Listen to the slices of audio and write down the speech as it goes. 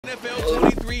NFL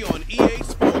 23 on EA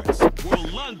Sports,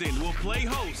 where London will play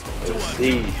host to us.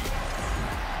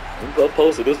 I'm gonna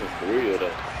post this one for real though.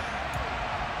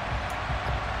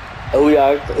 Who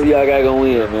y'all got gonna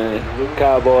win, man?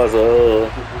 Cowboys or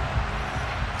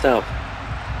Tampa?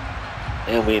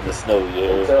 And we in the snow,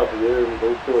 yeah. Tampa, yeah,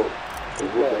 go cool.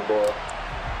 That boy.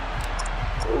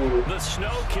 The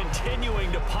snow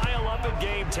continuing to pile up at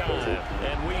game time,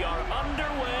 and we are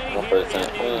underway My here first time in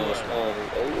playing England.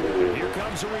 snow. Here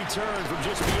comes a return from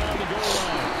just beyond the goal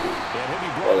line. And he'll be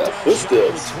Oh, brought that down footsteps.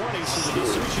 shy of the 20, so the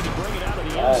decision to bring it out of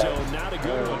the end zone, not a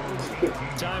good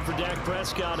one. Time for Dak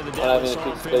Prescott and the Dallas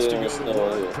offense to go to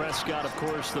work. Prescott, of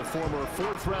course, the former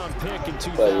 4th-round pick in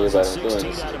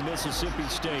 2016 out of Mississippi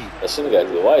State. I should've got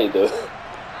the white though.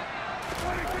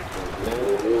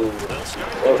 They'll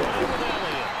start the drive with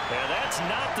Elliott. And that's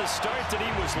not the start that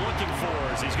he was looking for,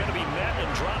 as he's going to be met and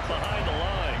dropped behind the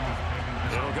line.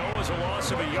 It'll go as a loss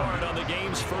of a yard on the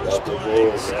game's first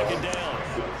play, 2nd down.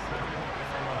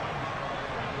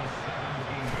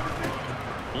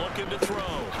 Looking to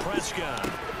throw, Prescott.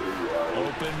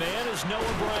 Open man is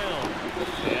Noah Brown.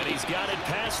 And he's got it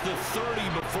past the 30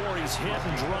 before he's hit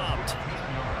and dropped.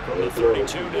 From the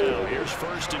 32 now, here's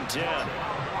 1st and 10.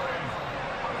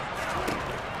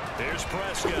 There's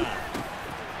Prescott.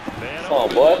 Man, Come on,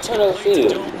 boy, turn up the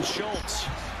field. Dalton Schultz.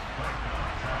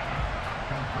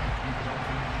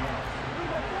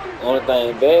 Only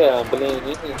thing bad, I believe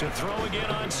this is. To throw again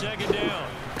on 2nd down.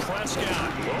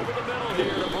 Prescott over the middle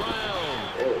here to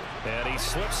Brown. And he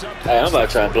slips up. Hey, I'm about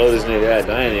to try and blow this nigga out.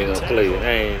 I ain't even gonna play it.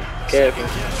 I ain't capping.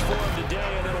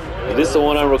 But this is the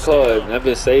one I'm recording. I've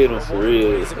been saving them for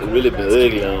real. It's really been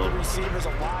ugly on. Receivers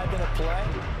alive in a play.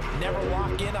 Never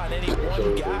lock in on any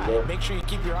one guy. Make sure you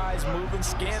keep your eyes moving,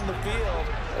 scan the field.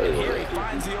 And here he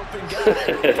finds the open guy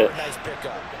for a nice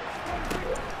pickup.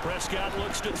 Prescott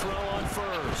looks to throw on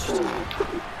 1st.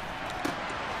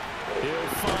 He'll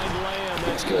find Lamb.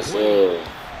 That's complete.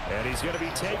 And he's going to be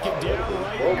taken down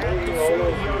right at the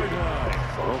 40-yard line.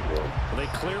 Well, they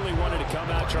clearly wanted to come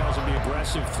out, Charles, and be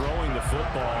aggressive throwing the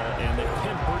football, and they've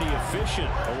been pretty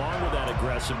efficient along with that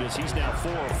aggressiveness. He's now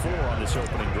 4 of 4 on this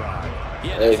opening drive.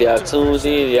 Hey, if y'all tuned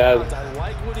in, y'all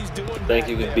think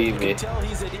you can beat me,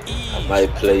 I might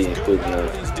play and put you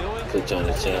on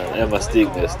the channel. And my stick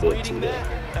messed up too.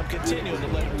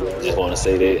 Just want to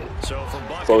say that. So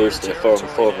First and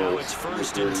foremost, it's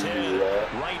 1st and 10,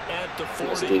 right at the 40.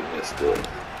 my stick messed up.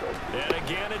 And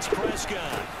again, it's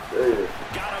Prescott.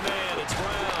 Got a man, it's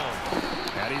Brown.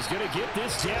 And he's going to get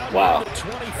this down to the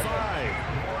 25.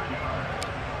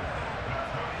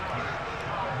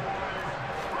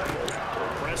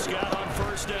 Prescott on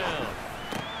 1st down.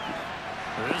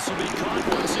 This will be caught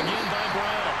once again by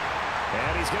Brown.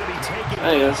 And he's going to be taken.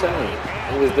 I ain't gonna say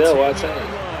it. He was there watching.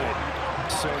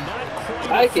 So not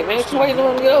quite. I can't, man. Keep waiting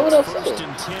on him to get over there. 1st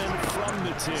and 10 from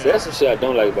the 10. See, that's some shit I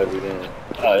don't like about this game.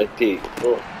 Oh, that's pig.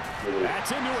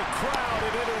 That's into a crowd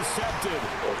and intercepted.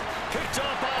 Picked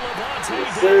up by Levante.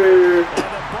 Yes, sir. And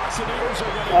the Buccaneers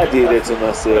are going I did that to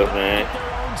myself, man. their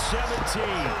own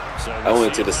 17. So I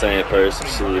went to the same person.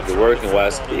 Shit, if it working, why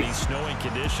speak?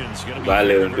 But I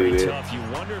let them do that. You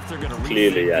wonder if they're going to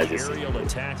Clearly, I just aerial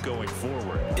attack going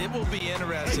forward. It will be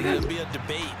interesting. It'll be a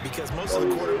debate because most of the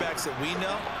quarterbacks that we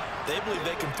know, they believe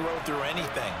they can throw through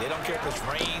anything. They don't care if it's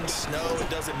rain, snow, it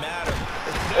doesn't matter.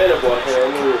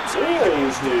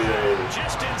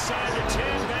 Just inside the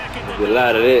 10, back in the A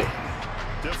lot of that.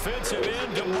 defensive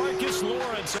end, DeMarcus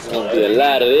Lawrence. Gonna be a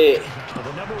lot of that. Well,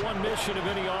 the #1 mission of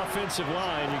any offensive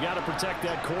line, you got to protect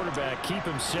that quarterback, keep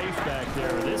him safe back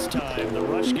there. This time, the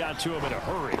rush got to him in a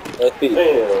hurry. That's pig.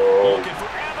 Looking for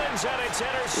Evans, and it's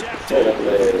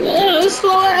intercepted. Yeah,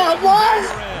 slow down, boy.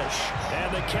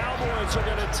 And the Cowboys are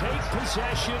going to take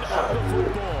possession of the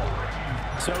football.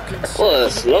 So Boy,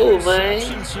 slow, man.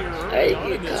 Hey,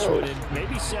 Hey, this go. one, and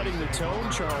maybe setting the tone,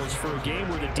 Charles, for a game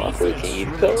where the My defense freaking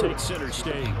really go. takes center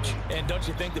stage. And don't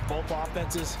you think that both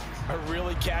offenses are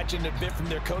really catching a bit from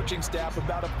their coaching staff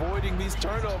about avoiding these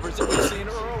turnovers that we've seen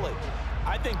early?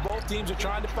 I think both teams are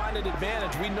trying to find an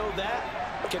advantage. We know that.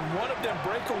 Can one of them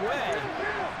break away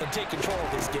and take control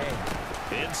of this game?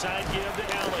 Inside give to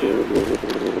Elliott.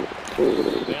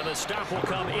 And the stop will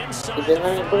come inside the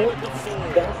 5 at the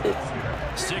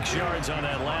 4. 6 yards on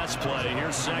that last play.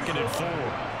 Here's 2nd and 4.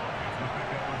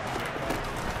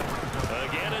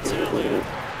 Again, it's Elliott.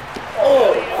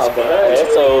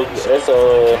 That's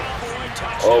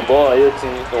oh boy, your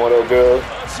team, one of those girls.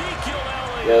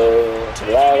 Yo,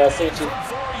 live, I seen you.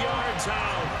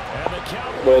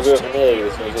 Boy, girl from there,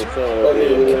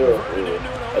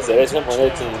 I said, that's him on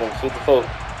that team, number 54.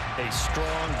 A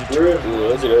strong,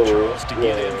 determined to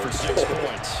get in for 6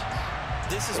 points.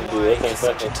 This is why it's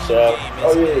such a team game.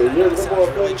 Oh yeah, the ball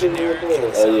playing generic.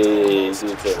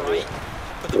 Trite,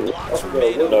 but the blocks were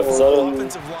made up. The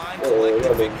offensive line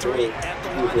collected victory at the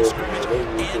line of scrimmage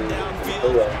and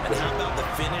downfield. And how about the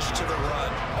finish to the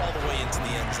run all the way into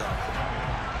the end zone?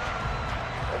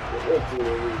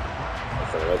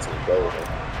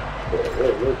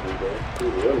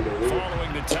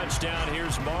 Following the touchdown,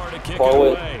 here's Marr to kick it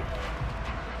away.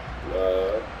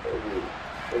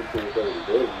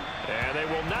 And they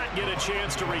will not get a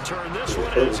chance to return this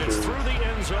one as it's through the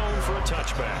end zone for a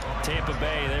touchback. Tampa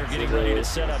Bay, they're getting ready to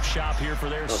set up shop here for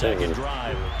their second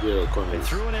drive. They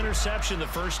threw an interception the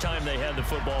first time they had the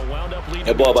football, wound up leading.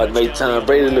 That ball about to make Tom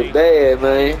Brady look bad,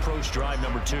 man. Approach drive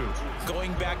number 2.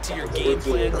 Going back to your game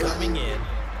plan coming in,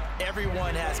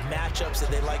 everyone has matchups that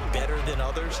they like better than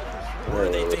others, where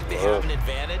they think they have an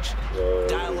advantage.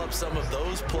 Dial up some of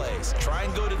those plays. Try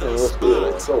and go to those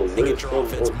spots and get your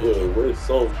offense moving.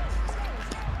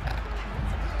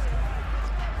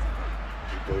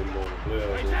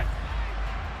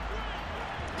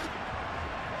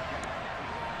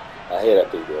 I hear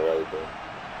that people right there.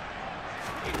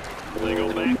 They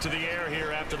go back to the air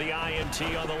here after the INT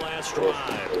on the last drive.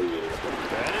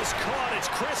 That is caught. It's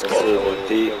Chris Conville.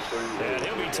 And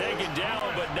he'll be taken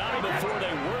down, but not before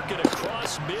they work it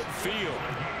across midfield.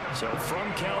 So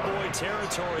from Cowboy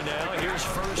territory now, here's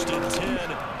 1st and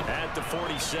 10 at the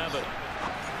 47.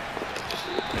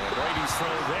 And Brady's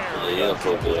throw there.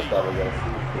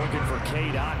 Looking for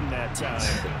Cade Otten that time,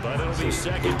 but it'll be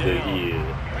 2nd down.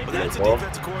 But that's a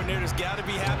defensive coordinator's got to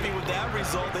be happy with that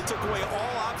result. They took away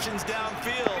all options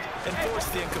downfield and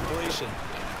forced the incompletion.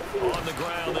 On the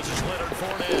ground, this is Leonard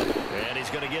Fournette. And he's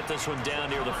going to get this one down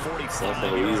near the 45.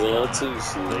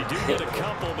 They do get a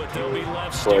couple, but they'll be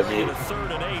left staring at a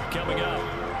 3rd and 8 coming up.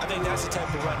 I think that's the type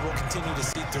of run we'll continue to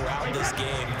see throughout this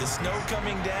game. The snow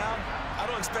coming down, I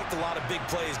don't expect a lot of big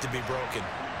plays to be broken.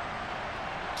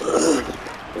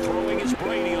 Throwing is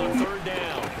Brady on 3rd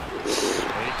down.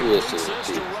 To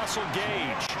Russell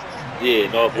Gage.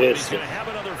 Yeah, Northwest. He's going to have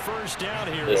another 1st down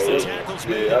here as the tackle's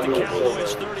made at the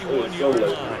Cowboys' 31-yard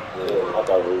line. I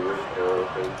thought we were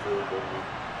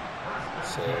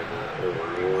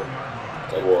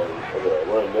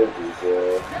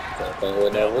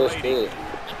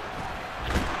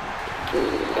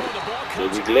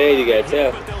be glad you got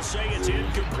tapped. But they'll say it's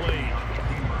incomplete.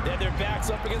 Then their backs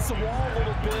up against the wall a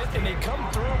little bit, and they come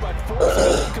through by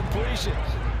forcing incompletion.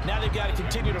 Now they've got to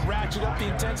continue to ratchet up the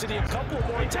intensity a couple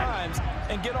more times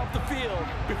and get off the field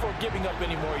before giving up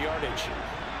any more yardage.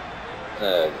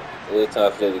 We're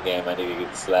tough for the game. I need to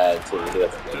get the slide to the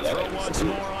left. Throw once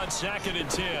more on 2nd and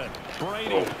 10.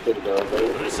 Brady.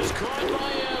 This is caught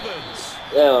by Evans.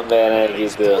 Yeah, my man, I ain't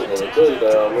get there.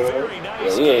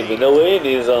 Yeah, we ain't been nowhere in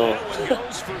this zone.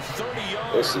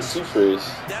 That shit's too fresh.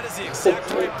 That is the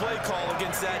exact right play call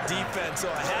against that defense. So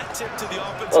a hat tip to the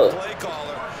offensive play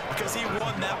caller because he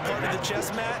won that part of the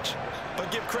chess match. But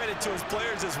give credit to his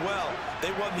players as well.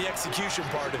 They won the execution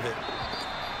part of it.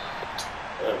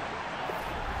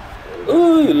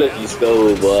 Ooh, you lucky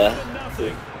stole, boy.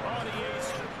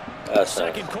 That's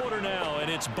 2nd quarter now, and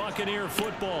it's Buccaneer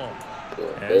football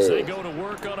as they go to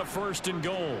work on a 1st and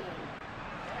goal.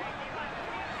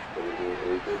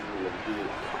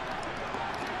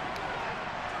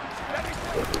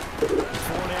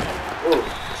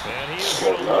 And he is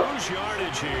going to lose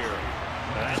yardage here.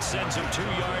 That sends him 2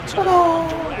 yards in the wrong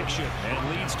direction and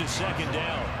leads to 2nd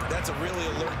down. That's a really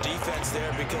alert defense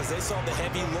there because they saw the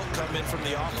heavy look come in from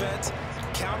the offense,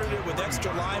 countered it with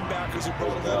extra linebackers who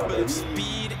brought a little bit of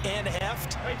speed and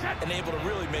heft, and able to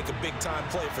really make a big-time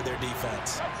play for their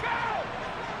defense.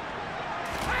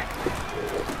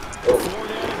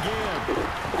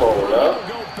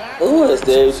 Ooh, it's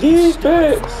their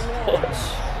defense.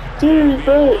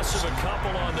 Defense. A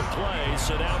couple on the play,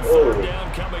 so now 3rd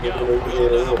down coming up. We all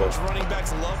know how much running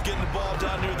backs love getting the ball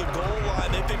down near the goal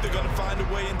line. They think they're going to find a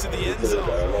way into the end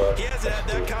zone. He hasn't had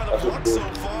that kind of luck so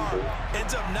far.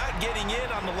 Ends up not getting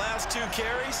in on the last 2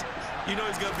 carries. You know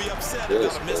he's going to be upset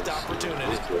about a missed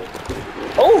opportunity.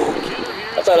 Oh,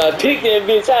 I thought I picked that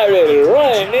bitch. I ready to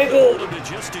run, nigga.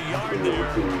 Just a yard there.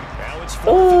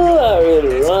 Oh, I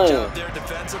ready to run. There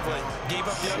defensively. Gave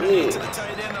up the underneath to the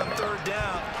tight end on 3rd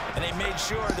down. And they made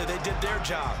sure that they did their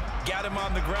job. Got him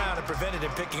on the ground and prevented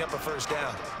him picking up a 1st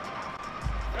down.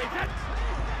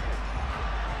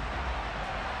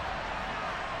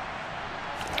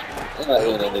 I'm not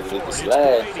hearing that nigga with the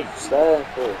slide.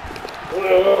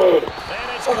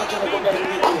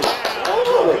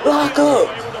 Block up.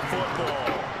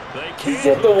 He's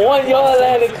at the 1 yard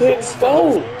line and couldn't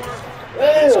score.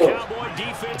 Cowboy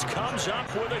defense comes comes up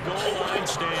with a goal line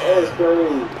stand. That's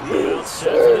crazy. About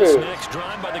set for this next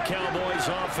drive by the Cowboys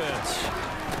offense.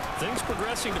 Things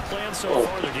progressing to plan so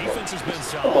far. Their defense has been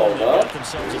solid. They got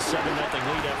themselves a 7-0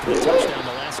 lead after the touchdown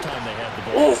the last time they had the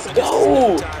ball. Let's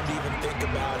go. Time to even think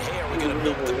about, hey, are we going to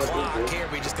milk the clock? Hey, are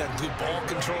we just got good ball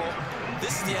control?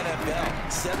 This is the NFL.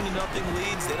 7-0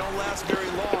 leads. They don't last very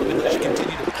long unless you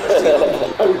continue to push the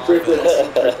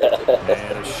envelope.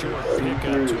 And a short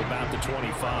pickup to about the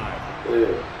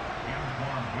 25.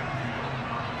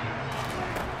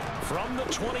 From the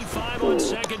 25 on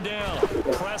second down,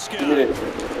 Prescott.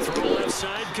 Throw left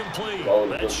side complete.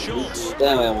 That's Schultz.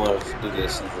 Damn, I want to do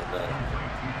this season now.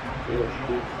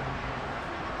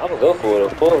 I'm going to go for it,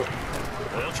 of course.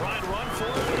 They'll try and run for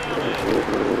it.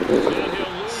 And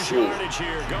he'll lose yardage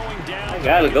here. Going down. I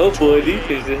got to go for it.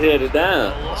 Defense to held it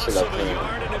down. A loss of a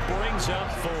yard, and it brings up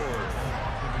 4.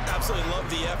 Absolutely love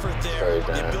the effort there.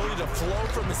 The ability to flow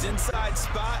from his inside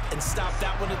spot and stop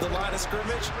that one at the line of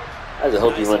scrimmage. I just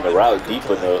hope he run the route deep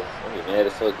enough. I'm mad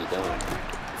as fuck he don't.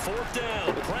 4th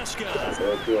down, Prescott.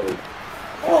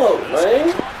 Oh, man.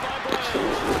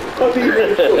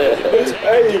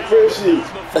 Hey, Freshy.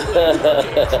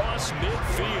 Across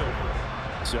midfield.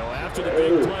 So after the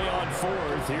big play on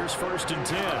 4th, here's 1st and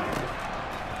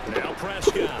 10. Now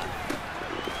Prescott.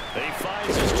 He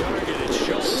finds his target. It's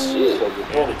Schultz.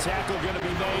 And the tackle going to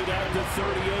be made at the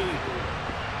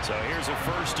 38. So here's a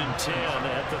 1st and 10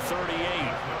 at the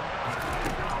 38.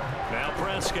 Now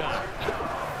Prescott.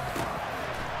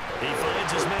 He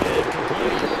finds his man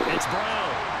complete. It's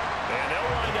Brown. And they'll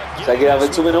wind up Should I get out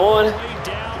of 2 minute one?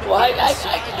 Well, I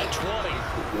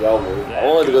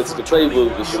wanted to go to the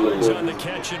playbook and shoot. On the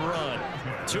catch and run.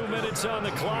 2 minutes on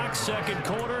the clock, second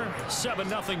quarter,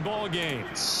 7-0 ball game.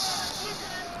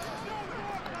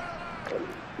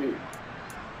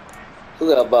 Who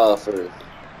got ball first?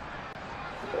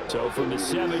 So from the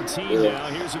 17 now,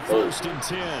 here's a 1st and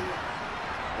 10.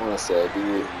 I want to say I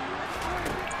did.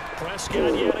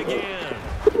 Prescott yet again.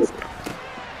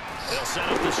 They'll set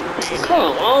up the screen.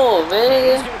 Come on,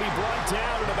 man. He's going to be brought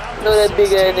down at about You know that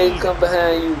big ass nigga come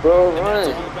behind you, bro. Run.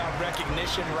 It's all about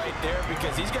recognition right there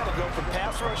because he's got to go from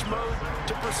pass rush mode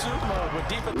to pursuit mode. With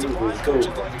defensive line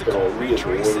coaches like to call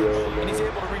retracing, and he's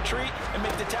able to retreat and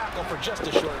make the tackle for just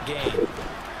a short gain.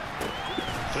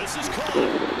 This is caught,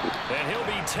 and he'll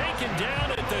be taken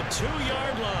down at the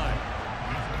 2-yard line.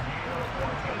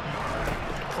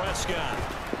 Prescott.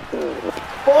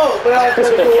 Fuck, man. I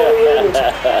couldn't go over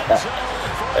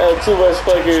That's too much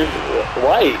fucking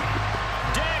white.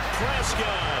 Dak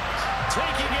Prescott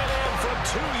taking it in from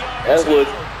 2 yards.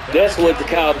 That's what the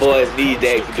Cowboys need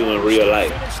Dak to do in real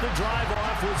life. Finish the drive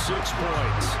off with 6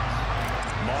 points.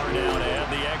 Marr now to add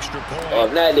the extra point. Oh,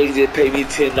 if not, they can just pay me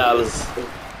 $10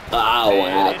 an hour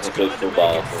and I It's can play good to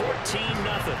football. make it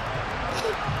 14-0.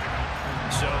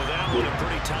 So that one a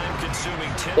pretty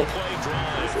time-consuming 10-play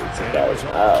drive. And it was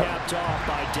all capped off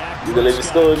by Dak You gonna let me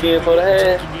Prescott score again for the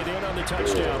half? taking it in on the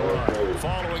touchdown run.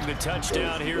 Following the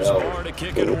touchdown, here's Marr to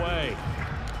kick it away.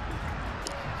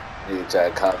 Nigga try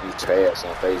to call me trash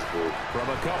on Facebook. From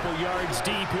a couple yards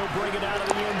deep, he'll bring it out of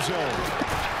the end zone.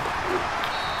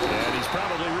 And he's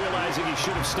probably realizing he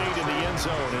should have stayed in the end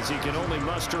zone as he can only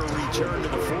muster a return to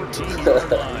the 14-yard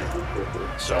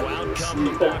line. So out come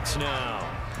the Bucs now.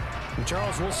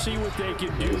 Charles, we'll see what they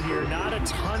can do here. Not a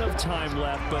ton of time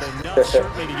left, but enough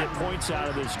certainly to get points out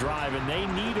of this drive, and they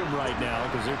need them right now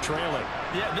because they're trailing.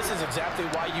 Yeah, this is exactly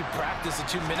why you practice a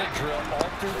 2-minute drill all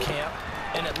through camp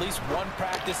and at least one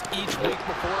practice each week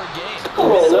before a game.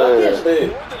 Yes,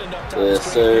 sir. More than enough time Yes, to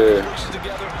sir. push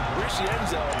together, reach the end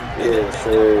zone, Yes,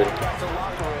 sir. back to the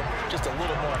locker room just a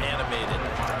little more animated.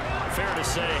 Fair to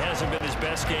say, hasn't been his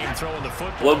best game throwing the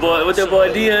football. What that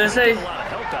boy Dion say? Not a lot of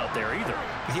help out there either.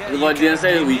 Yeah, The boy Dion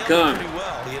say we come. pretty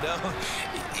well, you know.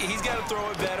 He's got to throw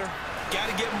it better. Got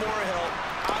to get more help.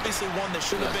 Obviously, one that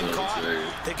should have been caught.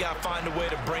 They got to find a way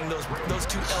to bring those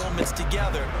two elements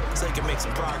together so they can make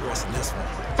some progress in this one.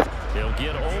 He'll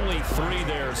get only 3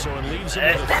 there, so it leaves him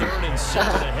with a 3rd and 7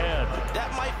 ahead.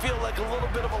 That might feel like a little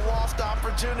bit of a lost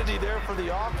opportunity there for the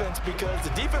offense because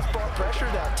the defense brought pressure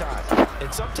that time.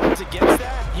 And sometimes against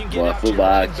that, you can get out to your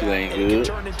running back and it can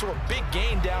turn into a big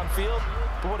gain downfield.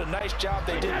 But what a nice job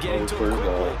they did getting to it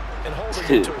quickly and holding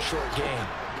it to a short gain.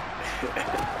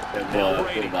 Now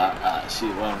Brady.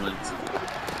 Shit, what I'm running to.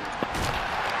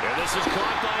 And this is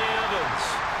caught by Evans.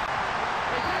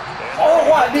 Oh,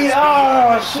 what did?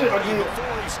 Oh, shit, I did.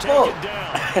 Before he's taken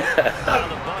down. Now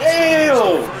the Bucs Damn.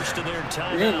 use the first of their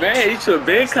timeouts. You man, you should have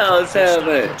been calling time,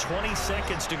 man. 20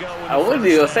 seconds to go. I wasn't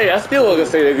even gonna say that. I still wasn't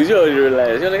gonna say that because you already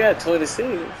realized. You only got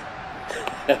 26.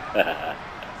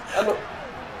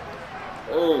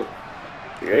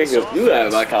 You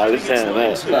have my call this time,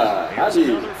 man. Nah, I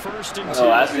did.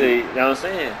 Oh, I see. You know what I'm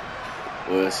saying?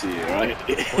 Well, shit, right?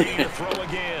 Brady to throw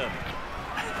again.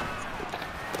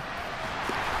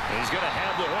 He's going to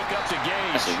have the hook up to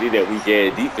Gage. I should get that weak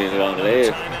ass defense on the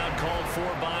left. Timeout called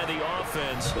for by the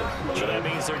offense. So that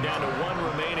means they're down to 1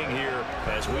 remaining here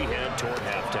as we head toward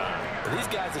halftime. These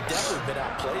guys have definitely been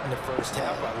outplayed in the first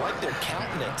half. I like their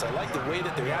countenance. I like the way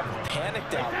that they're having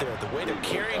panicked out there, the way they're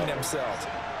carrying themselves.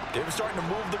 They're starting to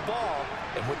move the ball,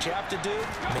 and what you have to do,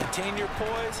 maintain your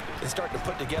poise and start to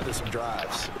put together some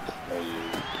drives.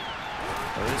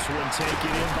 This one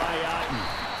taken in by Otten.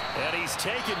 And he's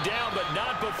taken down, but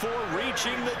not before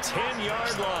reaching the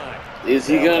 10-yard line. Is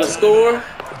he going to score?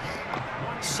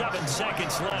 7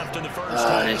 seconds left in the first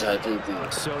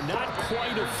half. So not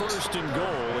quite a first and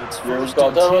goal. It's first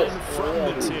and 10 from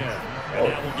the 10. And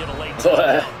that will get a late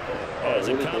touchdown as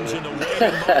it comes in the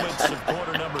waning moments of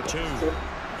quarter number 2.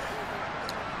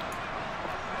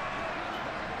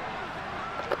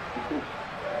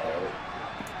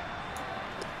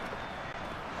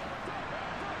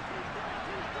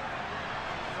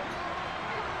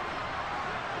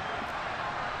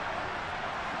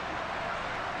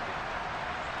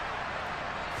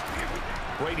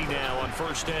 Brady now on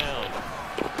first down.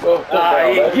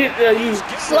 Get there, you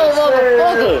slow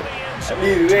motherfucker. I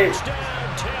needed it.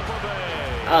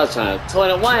 I was trying to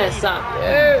 21 something.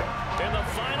 In the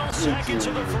final seconds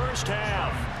of the first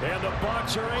half. And the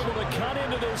Bucs are able to cut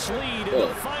into this lead in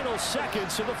the final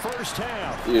seconds of the first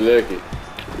half. You lucky.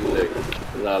 You lucky.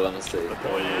 That's all I'm going to say. The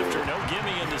point after, no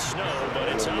gimme in the snow, but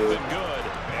it's up and good.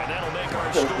 And that'll make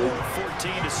our score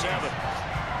 14-7.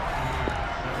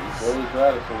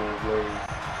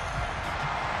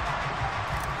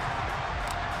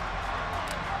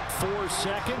 4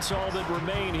 seconds, all that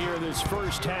remain here in this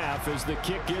first half as the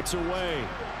kick gets away.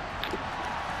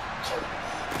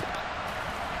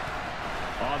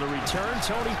 On the return,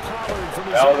 Tony Pollard from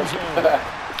his own zone.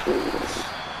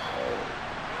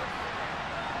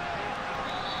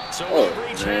 So we've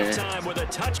reached halftime with a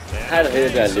touchdown. How the hell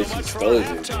did I let you expose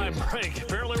it?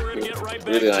 Apparently we're going to get right back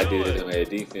Really, I to did it. it in their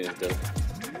defense, though.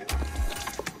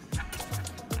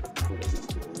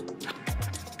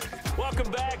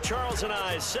 Welcome back. Charles and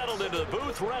I settled into the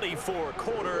booth, ready for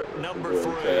quarter number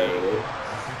 3.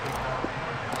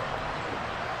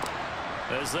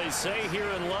 As they say here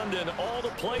in London, all to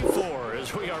play for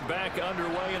as we are back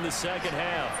underway in the second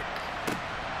half.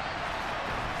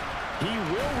 He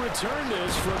will return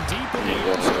this from deep in the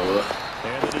end zone.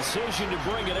 And the decision to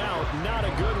bring it out, not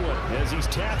a good one, as he's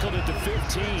tackled at the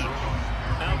 15.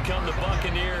 Out come the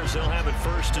Buccaneers. They'll have it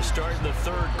first to start in the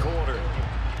third quarter.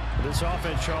 This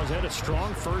offense, Charles, had a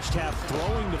strong first half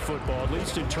throwing the football, at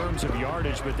least in terms of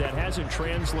yardage, but that hasn't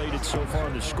translated so far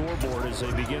on the scoreboard as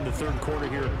they begin the third quarter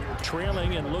here,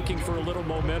 trailing and looking for a little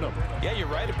momentum. Yeah, you're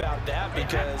right about that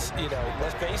because, you know,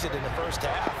 let's face it, in the first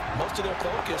half, most of their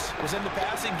focus was in the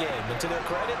passing game. And to their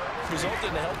credit, resulted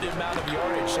in a healthy amount of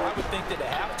yardage. So I would think that at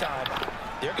halftime,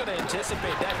 they're going to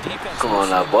anticipate that defense. Come on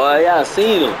now, boy. Y'all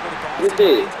seen him. Look at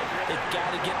that. They've got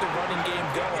to get the running game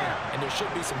going, and there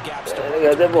should be some gaps to They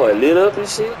got that boy lit up and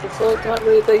shit. The fuck kind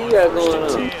of thing he got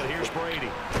going on? Here's Brady.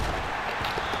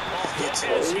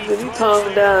 He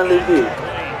calm down a little bit.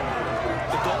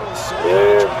 The goal is so to make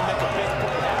a big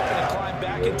play happen and climb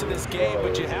back into this game,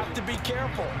 but you have to be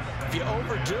careful. If you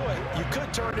overdo it, you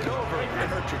could turn it over and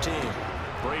hurt your team.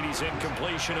 Brady's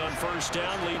incompletion on first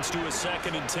down leads to a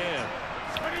 2nd and 10.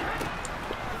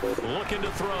 Looking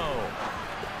to throw.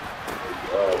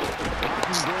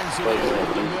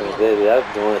 Baby, I'm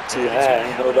going too high.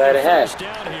 Ain't nobody high.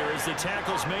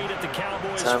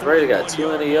 Tom Brady got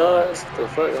 200 yards. What the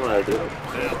fuck am I doing?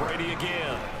 Brady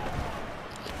again.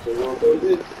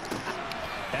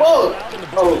 Oh,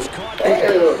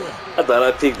 I thought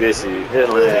I picked that shit.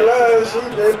 Hell yeah.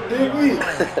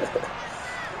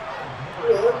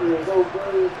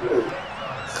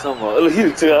 Come on. Look, I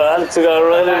took out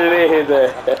running and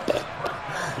everything.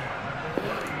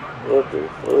 What the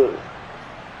fuck?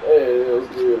 hey, that was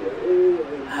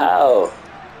good. How?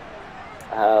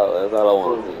 That's all I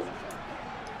want to do.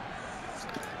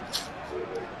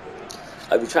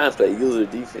 I be trying to play user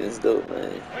defense though,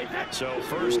 man. So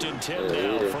 1st and 10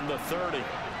 now from the 30.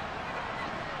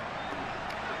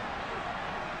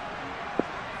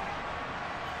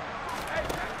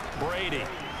 Brady.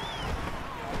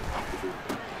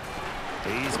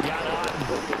 He's got Otten.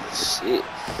 Shit.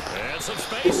 And some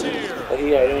space here. Yeah,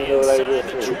 I didn't know what I did.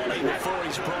 Inside the 20 before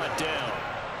he's brought down.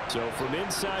 So from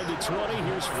inside the 20,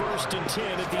 here's 1st and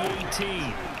 10 at the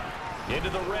 18. Into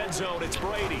the red zone, it's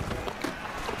Brady.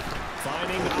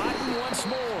 Finding Otten once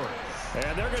more.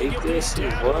 And they're going to get this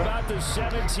down about the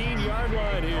 17-yard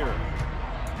line here.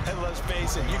 And let's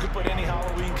face it, you can put any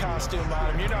Halloween costume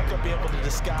on him. You're not going to be able to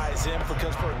disguise him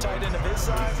because for a tight end of his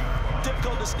size,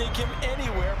 difficult to sneak him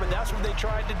anywhere, but that's what they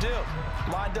tried to do.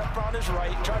 Lined up on his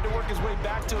right, tried to work his way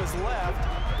back to his left,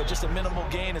 but just a minimal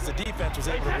gain as the defense was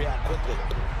able to react quickly.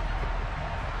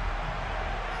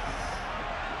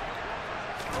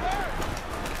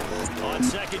 On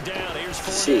second down, here's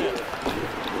Fournette.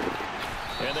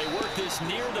 And they work this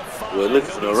near the 5. We're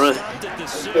looking for the run. At the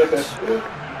 6.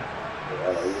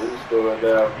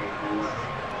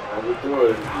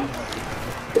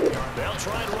 They'll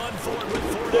try and run forward with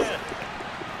Fournette.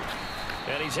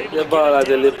 And he's able to ball out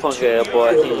that little punk ass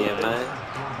boy here, man.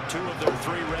 2 of their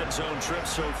 3 red zone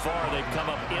trips so far, they've come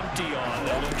up empty on.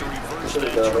 They'll look to reverse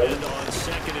that trend on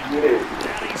second and goal.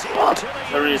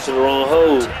 I ran into the wrong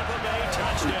hole.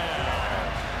 Touchdown.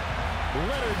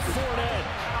 Leonard Fournette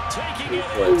taking it.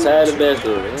 Boy, tied him back up.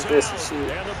 Ain't that some shit?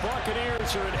 And the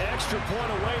Buccaneers are an extra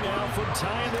point away now from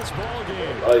tying this ball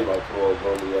game.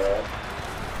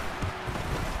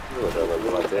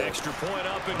 Extra point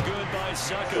up and good by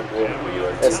Sucker.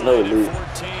 That's no loot.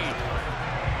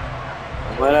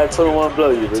 I might not 21 blow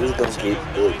you, but it's gonna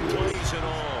get good.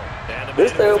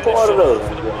 This third quarter though.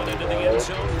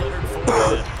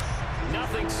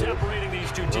 Nothing separating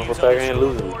these two teams I ain't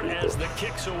losing as the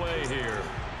kicks away here.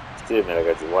 Still, man, I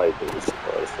got the white dude.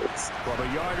 From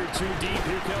a yard or 2 deep,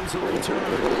 here comes the return.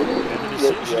 And the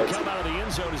decision to come out of the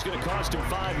end zone is going to cost him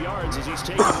 5 yards as he's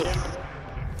taken it.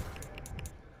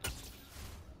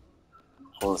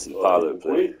 I want to see Pollard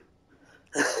play.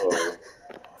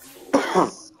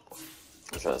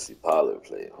 I'm trying to see Pollard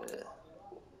play, man.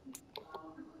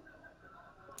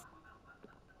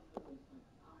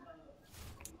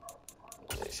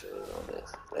 Make sure it's on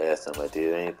this. Last time I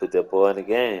did, I ain't put that boy in the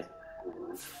game.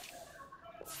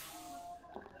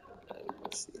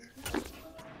 Let's see.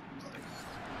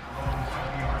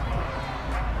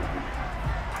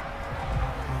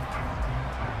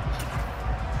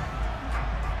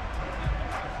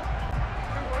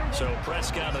 So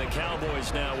Prescott and the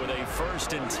Cowboys now with a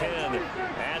 1st and 10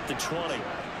 at the 20.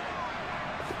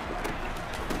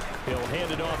 He'll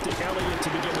hand it off to Elliott to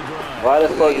begin the drive. Why the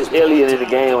fuck is Elliott in the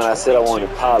game when I said I wanted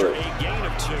Pollard? A gain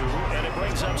of 2, and it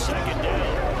brings up second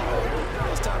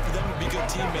down. It's time for them to be good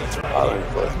teammates right here.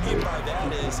 What I mean by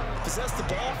that is possess the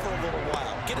ball for a little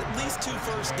while. Get at least 2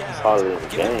 first downs.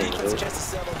 Give the defense a chance to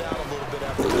settle down a little bit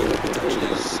after getting the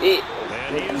touchdown. Shit.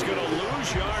 And he is going to lose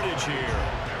yardage here.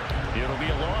 It'll be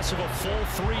a loss of a full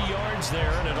 3 yards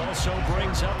there, and it also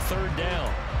brings up 3rd down.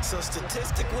 So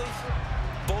statistically,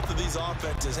 both of these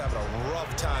offenses having a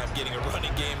rough time getting a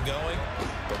running game going.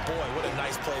 But boy, what a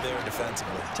nice play there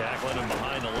defensively. Tackling him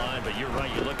behind the line, but you're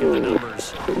right, you look at the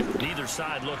numbers. Neither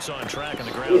side looks on track in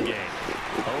the ground game.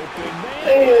 Open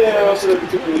man.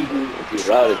 He's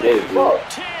routed David. 10,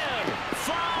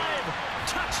 5,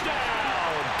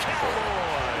 touchdown,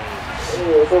 Cowboys.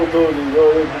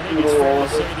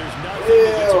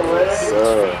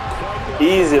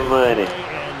 Easy money.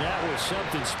 And that was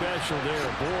something special there,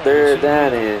 boy. 3rd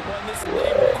down in.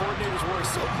 Coordinators worry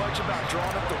so much about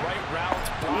drawing up the right routes,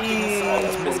 blocking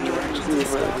inside, misdirections and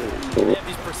stuff. They have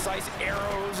these precise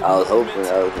arrows. I was hoping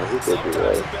I was gonna hit that big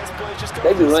right.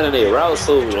 They be running their route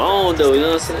so long though, you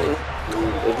know what I'm saying?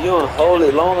 If you don't hold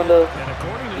it long enough,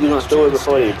 you gonna throw it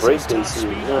before they break their shit, you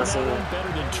know what I'm saying?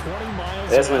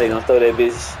 That's when they gonna throw that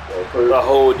bitch a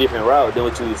whole different route than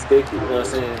what you expected, you know what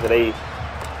I'm saying?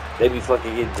 They be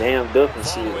fucking get jammed up and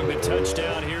shit. Following the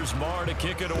touchdown, here's Marr to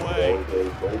kick it away.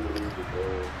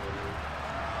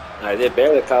 Alright, they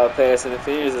barely called pass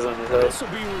interference on this hoe. This will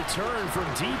be returned from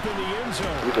deep in the end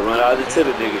zone. You can run out into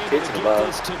the nigga catching the ball.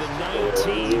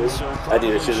 I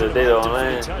did a shit the other day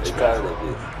online. They called that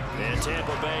bitch. And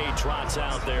Tampa Bay trots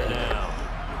out there now.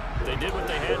 They did what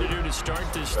they had to do to start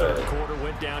this 3rd quarter.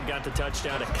 Went down, got the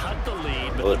touchdown to cut the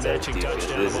lead, but the matching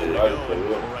touchdown will go.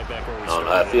 We're right back where we started. I don't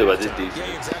know how I feel about this defense. Yeah,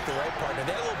 you're exactly right, partner.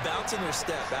 They had a little bounce in their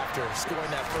step after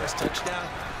scoring that 1st touchdown,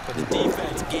 but the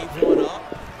defense gave one up,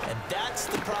 and that's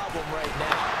the problem right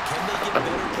now. Can they get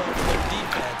better play from their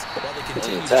defense while they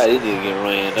continue to... He didn't get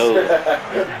ran over.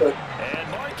 And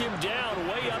mark him down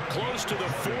way up close to the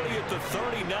 40 at the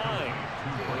 39.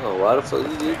 Oh, why the fuck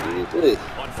you did this?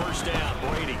 On 1st down,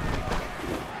 Brady.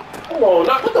 Come on,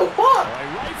 what the fuck?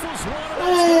 Rifles one.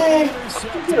 Hey,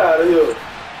 get out of here.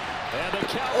 And the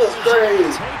That's crazy.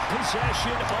 take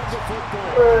possession of the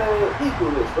football. He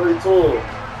threw this very tall.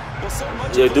 Well, so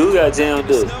much Your of dude got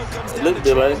jammed up. Look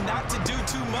at like not to do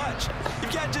too much. You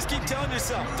can't just keep telling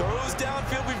yourself, throws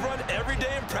downfield we've run every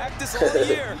day in practice all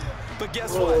year. But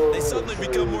guess what? They suddenly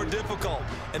become more difficult.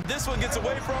 And this one gets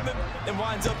away from him and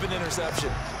winds up an interception.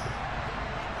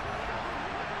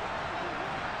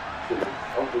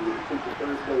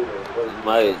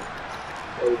 Might.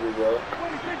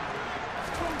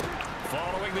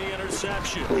 Following the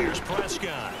interception, here's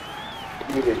Prescott.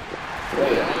 That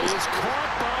is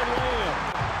caught by Lamb.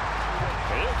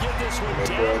 He'll get this one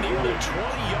down near the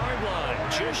 20-yard line,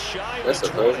 just shy of That's the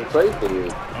a perfect play for you.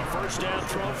 A first down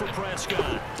throw for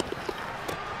Prescott.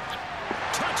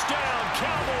 Touchdown,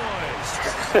 Cowboys.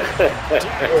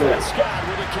 Dak Prescott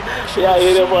with a connection. Yeah, I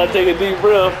hear them want to take a deep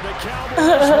breath. The Cowboys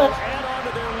will add on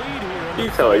to their lead here.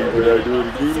 He told you when I do it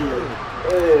again.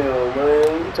 Hell,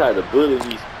 man. You tried to bully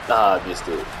me. Nah, I missed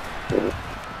it. And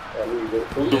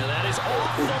that is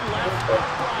off the left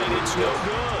right. It's no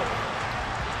good.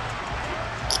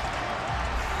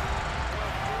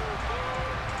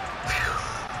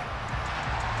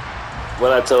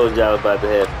 What I told y'all about to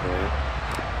happen, man.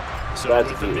 So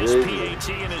with the missed PAT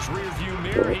in his rearview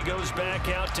mirror, he goes back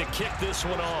out to kick this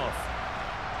one off.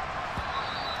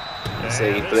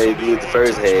 Say he played good the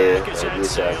first half. I wish I could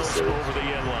say.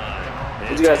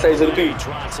 What you gotta say to the people?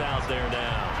 Trots out there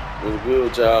now. It was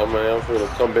good job, man. I'm finna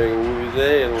come back and whoop his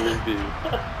ass on this bitch.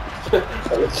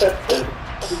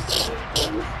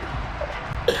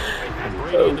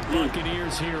 Brady and the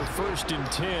Buccaneers here, 1st and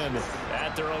 10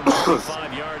 at their own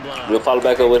 25-yard line. We'll follow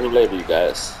back up with him later, you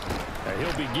guys.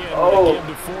 He'll begin with him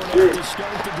to Fournette to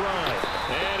start the drive.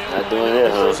 Not doing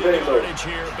that, huh? Yardage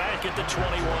here, back at the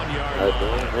 21-yard Not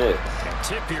doing line. that.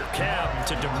 Tip your cap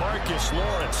to DeMarcus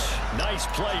Lawrence. Nice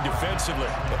play defensively.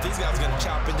 If these guys are going to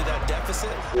chop into that deficit,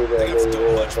 they got to do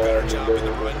a much better job in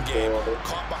the run game.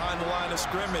 Caught behind the line of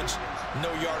scrimmage,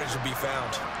 no yardage will be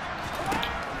found.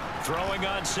 Throwing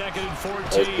on 2nd and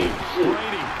 14.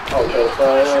 Brady.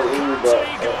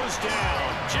 He goes down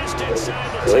just inside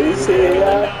the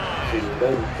 10.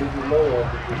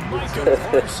 Micah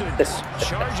Parsons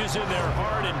charges in there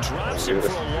hard and drops him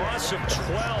for a loss of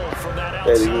 12 from that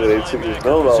outside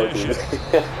linebacker position.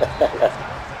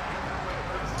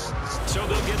 So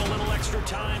they'll get a little extra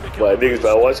time to come. Why niggas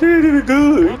about watching? He did it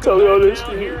good. He told me all this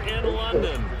Here shit. in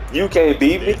London. You can't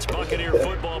beat me. It's Buccaneer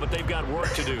football, but they've got work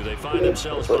to do. They find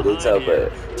themselves What they behind talk here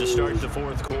about? to start the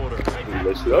 4th quarter. I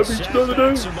beat you the other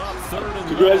day.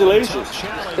 Congratulations.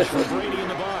 Challenge for Brady and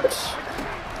the Bucs.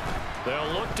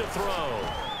 They'll look to throw.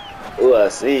 Oh, I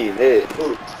seen that.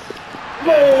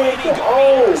 Man, come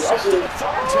on! I should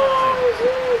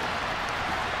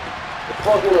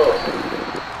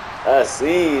I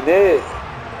seen that.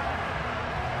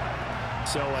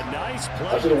 So a nice play. I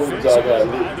should have went to jog out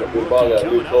by the the ball got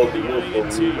rookie lit coming close out to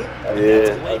of the INT.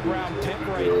 Yeah. Late round pick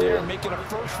right there, making a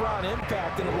first-round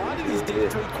impact. And a lot of these day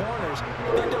 3 corners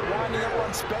end up winding up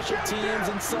on special teams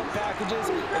and sub packages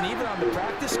and even on the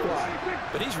practice squad.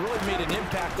 But he's really made an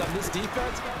impact on this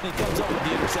defense, and he comes up with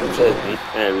the interception.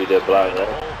 I read that block, The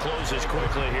right? hole closes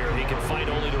quickly here. He can fight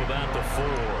only to about the 4.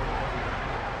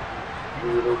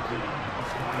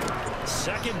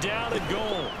 2nd down and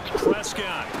goal.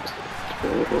 Prescott. And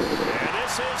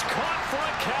this is caught for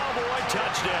a Cowboy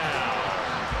touchdown.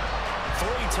 3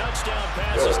 touchdown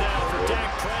passes now for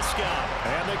Dak Prescott.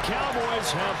 And the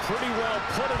Cowboys have pretty well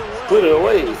put it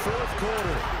away in the 4th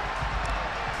quarter.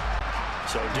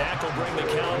 So Dak will bring the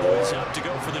Cowboys up to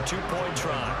go for the 2-point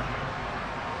try.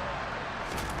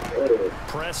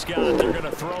 Prescott, they're going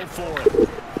to throw for it.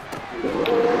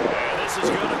 And this is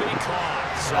going to be caught.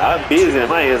 So I'm busy in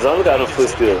my hands. I don't got no foot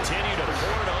still. Continue to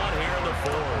pour it on here in the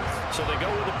 4th. So they go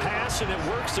with a pass, and it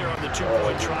works there on the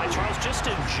 2-point try. Charles, just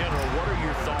in general, what are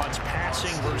your thoughts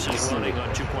passing versus running on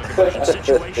 2-point conversion?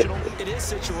 Situational? It is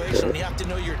situational. You have to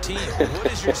know your team.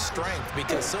 What is your strength?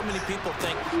 Because so many people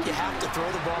think you have to throw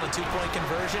the ball in a 2-point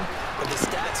conversion, but the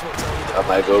stats will tell you that I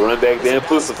might go run back there and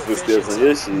put some footsteps on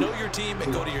your shit. know your team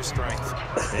and go to your strength.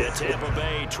 And Tampa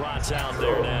Bay trots out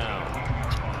there now.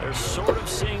 They're sort of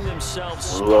seeing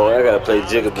themselves. Lord, I gotta play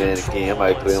Jigga Man again. I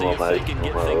might play him on my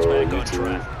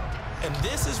YouTube. And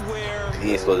this is where He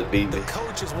ain't supposed to beat me. the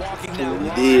coach is walking down He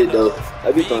line did though. of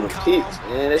I be being throwing calm kicks,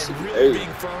 man. That shit and be really early.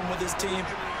 being firm with his team.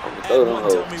 I'm throw them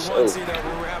Told me hoes. once, Oh. we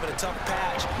were having a tough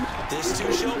patch. This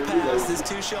two shall pass, this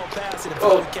two shall pass, and if we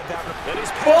kept having And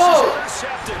his pass is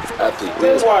intercepted from I the picked 4th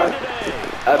this. quarter today.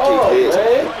 I picked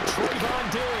that. By Trayvon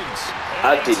Diggs.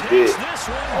 I And he picked takes that. this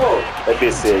one back That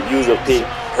bitch said, use a pick,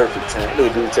 perfect time. Look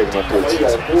at dude taking my you pitch.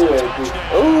 got to do it.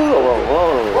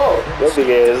 Oh, that big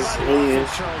ass. Man.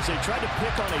 Charles, they tried to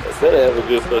pick on a Better have a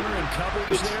good corner fucking and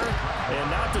coverage there, and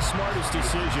not the smartest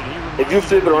decision. If you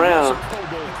flip it around, Pro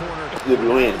Bowl corner you'll be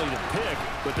winning. only to pick.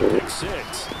 with the pick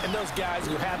six. And those guys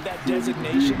who have that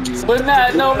designation, But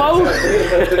not no more.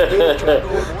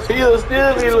 He'll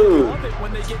still be losing.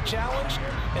 When they get challenged,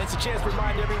 and it's a chance to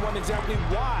remind everyone exactly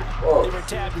why they were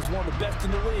tabbed as one of the best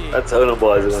in the league. I told them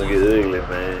boys it's gonna get ugly,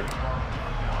 man.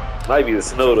 Might be the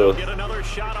snow though. Get another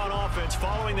shot on offense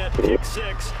following that pick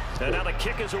six, and now the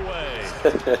kick is away.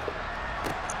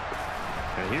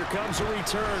 And here comes a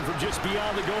return from just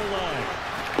beyond the goal line.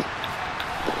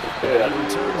 And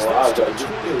returns this to the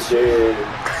 22.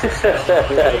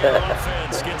 The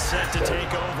offense gets set to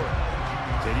take over.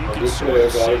 And you can sort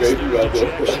of sense the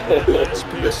rejection. Last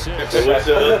pick six.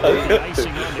 The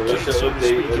icing on the cake, so to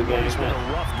speak. It's been a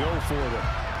rough go for them.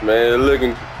 Man, it's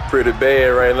looking pretty bad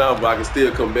right now, but I can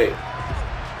still come back.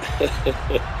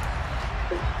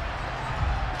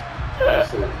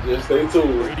 Just stay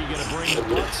tuned. Brady going to bring the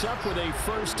Bucks up with a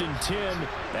 1st and 10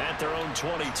 at their own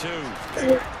 22.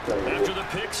 After the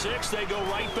pick six, they go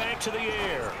right back to the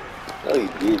air. No, he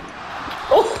didn't.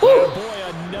 Oh,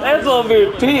 that's supposed to be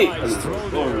a pick.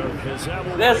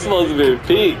 That's supposed to be a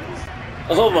pick.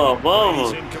 Oh, my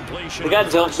mama. They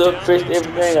got jumped up, pressed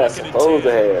everything I supposed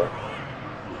to have.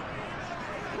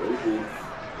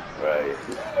 Right.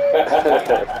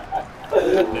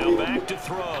 Now back to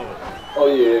throw. Oh,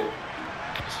 yeah.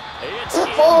 It's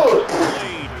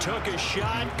incomplete. Took a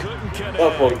shot, couldn't connect.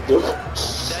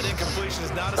 That incompletion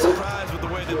is not a surprise with the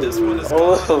way that this one is going.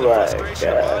 Oh, The my frustration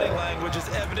of body language is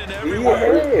evident He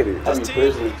everywhere. had it. This team,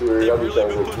 they've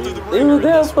really been put through the He ringer was in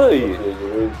there this for one. you.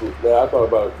 Yeah, I thought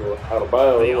about it out of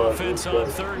bounds. The offense on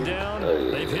 3rd down. Oh,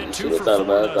 yeah. They've hit 2 Should've for thought 4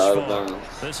 about it, thus thought far. about it.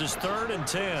 This is 3rd and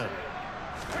 10.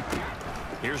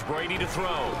 Here's Brady to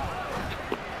throw.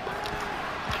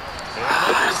 And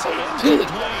that is incomplete.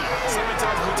 So many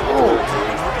times we talk about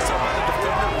coverage race about the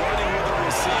defender running with a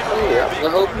receiver. Yeah, I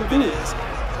hope you do.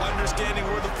 Understanding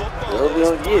where the I football hope you is,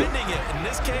 don't get it. finding it. In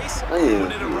this case, Oh, yeah.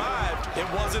 when it arrived, it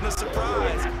wasn't a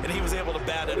surprise, and he was able to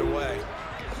bat it away.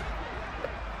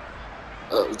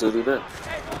 Do that.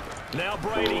 Now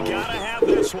Brady gotta have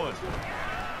this one.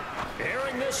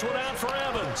 Airing this one out for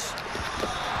Evans.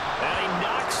 And he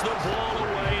knocks the ball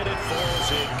away and it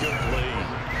falls incomplete.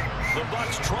 The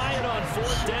Bucks try it on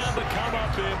 4th down but come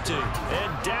up empty.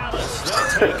 And Dallas,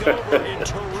 they take over in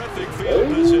terrific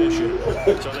field position.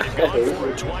 So they've gone for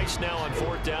it twice now on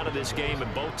 4th down in this game,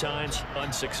 and both times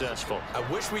unsuccessful. I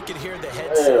wish we could hear the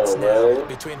headsets now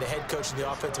between the head coach and the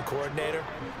offensive coordinator.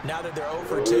 Now that they're 0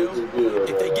 for 2,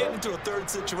 if they get into a 3rd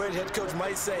situation, head coach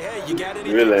might say, hey, you got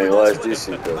anything Really ain't for watched this this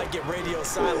one? shit, though. Might get radio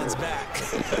silence back.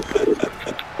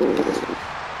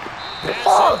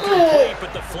 Pass incomplete,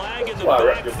 but the flag in the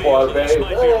backfield. This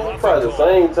might be a rough Probably the call.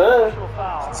 same time.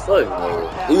 Fuck no.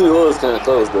 He was kind of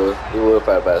close though. He was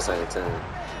probably about the same time.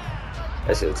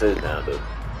 That shit was touchdown though.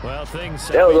 Well, things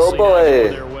That was old obviously not boy.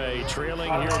 going their way.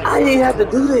 Trailing here in the I didn't have to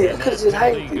do that. I and could have just really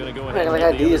hyped it. gonna go Man, ahead like and I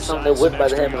give the did other something side that wasn't some about to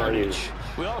extra happen already. yardage.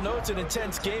 We all know it's an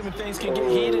intense game and things can get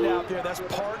heated out there. That's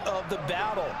part of the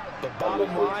battle. But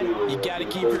bottom line, you got to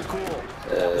keep your cool.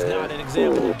 That was not an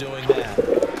example of doing that.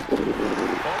 Over the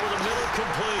middle,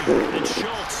 complete. And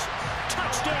Schultz,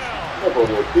 touchdown.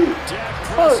 Dak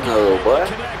Fuck no, boy.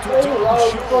 connect with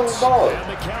Dalton Schultz. And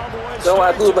the Cowboys So I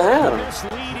threw behind him. this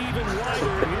lead even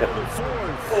wider here in the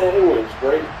 4th. Man, he went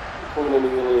straight. Pulling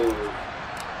him in.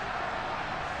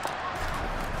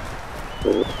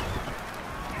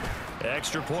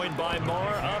 Extra point by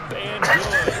Marr, up and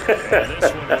good. And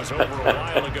this one was over a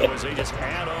while ago as they just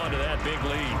add on to that big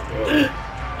lead.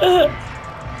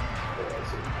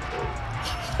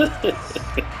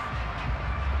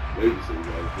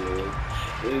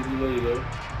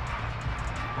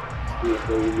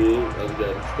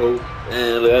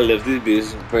 And look, I left this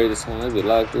bitch and prayed this one. That bitch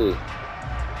locked up.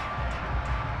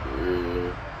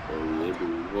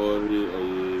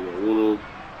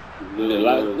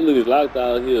 Look, it's locked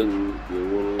out here.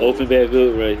 Open back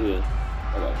up right here.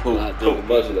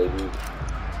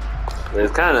 But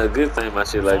it's kind of a good thing my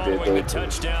shit like that Following the though.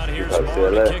 touchdown, here's Probably Marr feel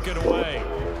to that. kick it away.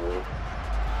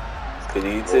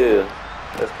 Couldn't even tell.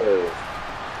 That's crazy.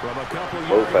 From a couple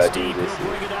Both yards sides do deep, this he'll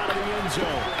bring it out of the end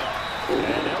zone.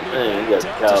 And he'll Man, be you got the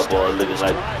back Cowboy to start looking this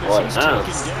like drive what as he's now?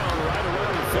 taken down right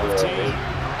around the 15.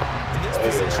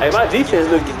 Hey, my defense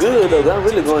looking good though. I'm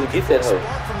really going to get that hoe.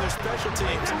 Spark from their special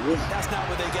teams. That's not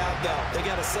what they got, though. They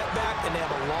got a setback, and they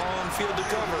have a long field to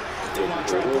cover. They want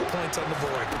to try to put points on the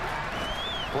board.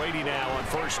 Brady now on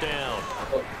 1st down.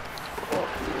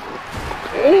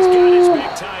 And he's got his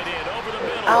big tight end over the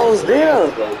middle. I was there.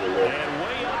 And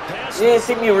way up past You didn't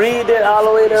see me read that all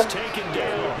the way there? he's taken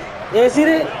down. You didn't see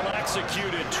that? Well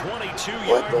executed, What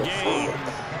 22-yard the gain.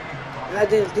 fuck? I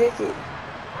didn't pick it.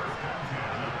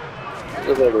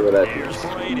 Look over what I Here's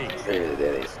Brady. did.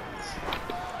 That ain't.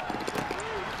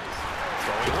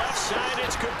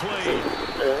 good play.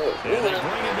 And they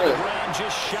bring him to the ground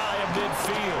just shy of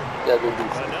midfield.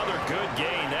 Another good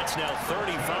gain. That's now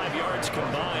 35 yards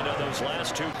combined on those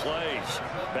last 2 plays.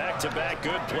 Back-to-back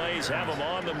good plays have them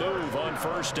on the move on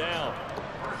first down.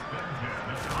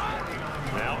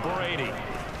 Now Brady.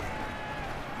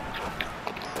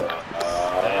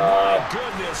 And my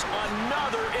goodness,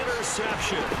 another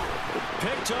interception.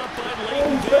 Picked up by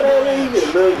Leighton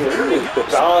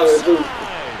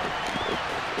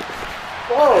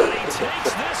and he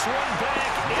takes this one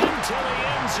back into the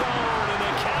end zone, and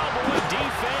the Cowboy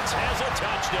defense has a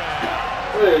touchdown.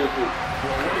 Well,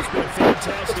 what has been a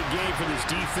fantastic game for this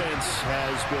defense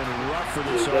has been rough for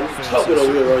this offense.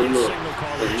 Signal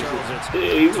caller Charles, it's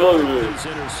these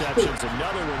interceptions,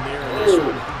 another one there, and this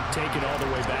one taken all the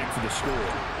way back for the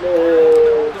score.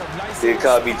 They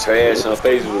called me trash on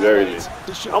Facebook earlier.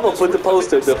 I'm gonna put the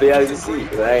post up for y'all to see,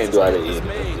 because I ain't do all the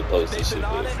end the post this shit.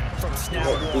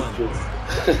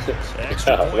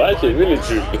 Watch it, really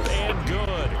true. And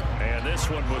good. And this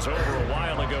one was over a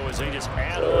while ago as they just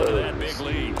add on to that big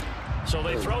lead. So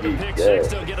they throw the pick six.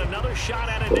 They'll get another shot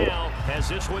at it now as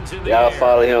this one's in the air. Y'all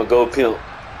follow him. Go Pimp.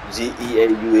 Geaux.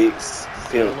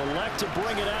 Pimp.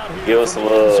 Give us some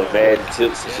Madden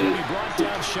tips and shit. Brought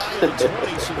down shy of the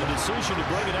 20, so the decision to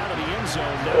bring it out of the end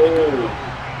zone now to go.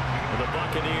 The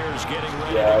Buccaneers getting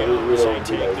ready to go as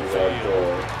they take the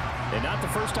field. And not the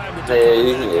first time that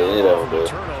they turnover,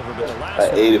 but the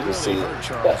last 80%.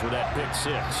 Charles with that pick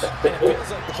six. It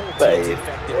feels like the whole team's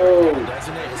affected right now,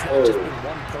 doesn't it? It's not just been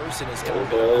one person. It's kind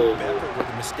of been a member with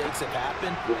the mistakes that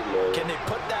happen. Can they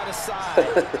put that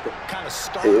aside, kind of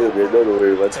start over? Don't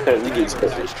worry about that. You get The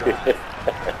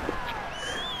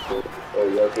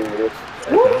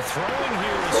throwing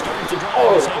here is starting to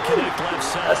drive as they connect left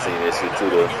side. I seen that shit too,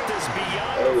 though. Get this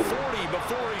beyond 40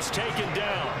 before he's taken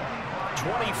down.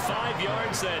 25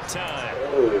 yards that time.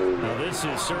 Now this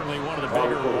is certainly one of the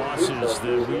bigger losses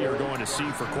that we are going to see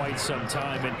for quite some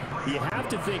time. And you have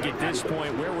to think at this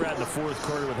point where we're at in the fourth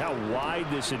quarter with how wide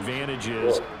this advantage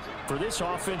is. For this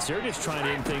offense, they're just trying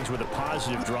to end things with a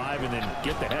positive drive and then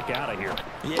get the heck out of here.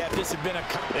 Yeah, if this had been a...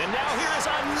 And now here's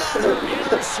another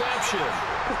interception.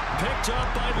 Picked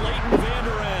up by Leighton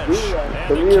Vander Esch.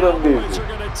 And the Cowboys are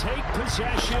going to take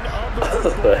possession of the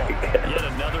football. Yet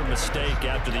another mistake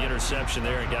after the interception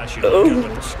there. And gosh, you look up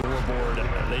at the scoreboard.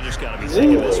 They just got to be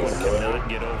thinking this one cannot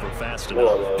get over fast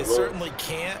enough. It certainly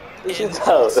can't. And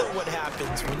also what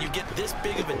happens when you get this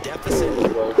big of a deficit,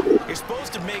 you're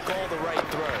supposed to make all the right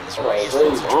throws, right?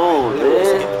 You're supposed to try to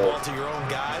get the ball to your own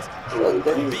guys.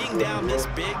 But being down this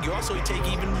big, you also take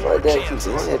even more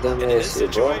chances. And in this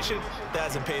situation, that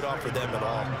hasn't paid off for them at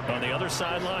all. On the other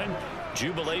sideline,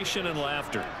 jubilation and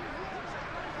laughter.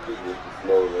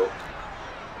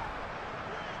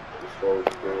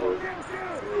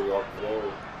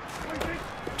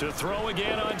 To throw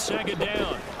again on second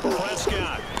down.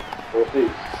 Prescott. He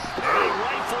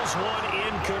rifles one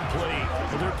incomplete.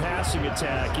 Well, their passing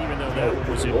attack, even though that one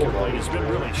was incomplete, has been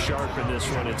really sharp in this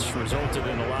one. It's resulted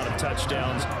in a lot of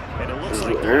touchdowns, and it looks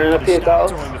like they're going to stop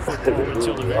throwing the football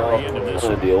until the very end of this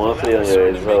one.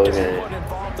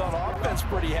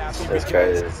 That's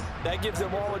crazy. That gives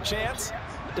them all a chance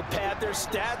to pad their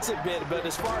stats a bit, but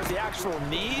as far as the actual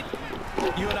need,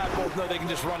 you and I both know they can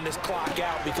just run this clock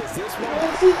out because this one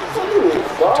is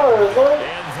over.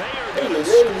 And they are going to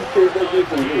score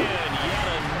again. Yet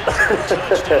another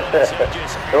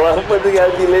touchdown. Well, I'm putting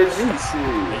out the legit shit.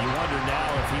 You wonder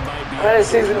now if he might be I had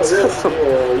 62.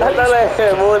 I thought I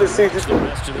had more than 62. the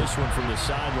rest of this one from the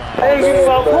sideline. They ain't giving me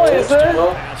my points,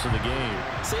 son. Pass of the game.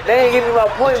 They ain't giving me my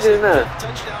points just now.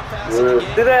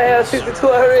 Did I have 62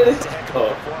 already?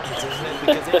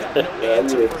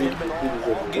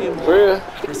 Real?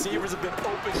 Receivers have been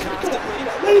open constantly.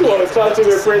 They want to talk to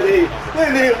their friend. They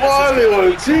want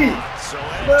to cheat.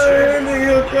 Man,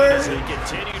 nigga, crazy.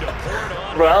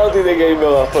 Bro, I don't think they gave me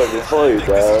my fucking points,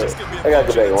 bro. I gotta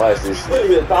go back and watch this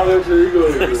shit.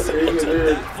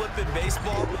 Flipping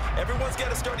baseball. Everyone's got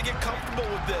to start to get comfortable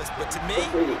with this, but to me,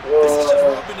 this is just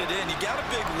rubbing it in. You got a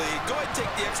big lead. Go ahead and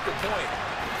take the extra point.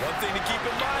 One thing to keep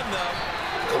in mind, though,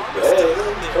 karma's still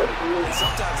out there, and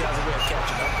sometimes has a way of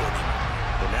catching up with you.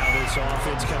 And now this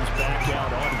offense comes back out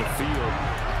onto the field.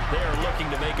 They are looking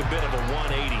to make a bit of a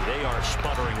 180. They are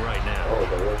sputtering right now.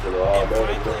 And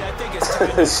frankly, I think it's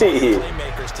time to put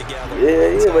playmakers together.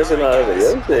 Yeah, but you know,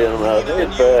 I'm saying, I'm out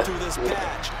there, bro.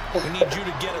 We need you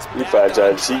to get us You back probably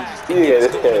trying on to cheat. track. Yeah, Get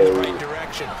us that's going in the crazy. right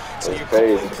direction. So you're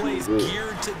Crazy. calling plays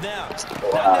geared to them.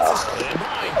 Wow. And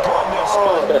my goodness,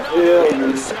 another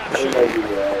interception.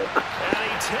 And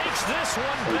he takes this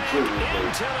one back into the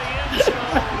end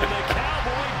zone. And the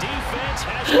Cowboy defense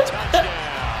has a touchdown.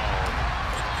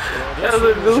 That's a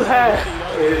new hat.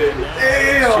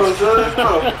 Damn, son.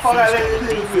 How the fuck I let this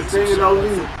nigga be singing on me?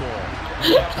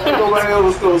 Nobody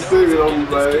else gonna sing it on me,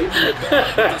 man.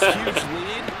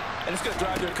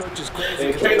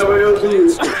 And can't nobody else do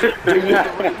it.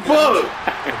 Fuck!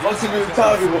 I'm too busy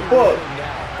talking, but fuck.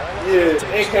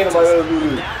 Yeah, ain't can't nobody else do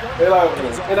this. They like,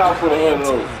 and I'll put 100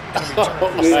 on.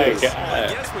 Oh my God.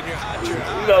 You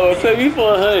know what? Pay me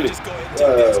for 100.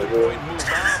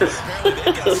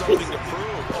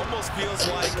 Almost feels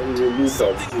like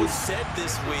something was said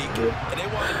this week, and they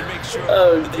wanted to make sure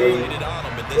that they laid it on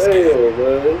them in this game.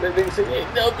 That nigga said,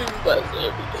 ain't no people about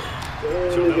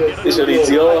It's your new PR.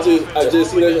 I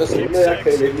just see that. I said, man, I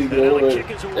can't let me go away.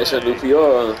 That's your new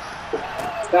PR,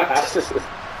 huh?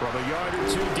 From a yard or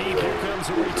two deep, here comes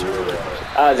a return.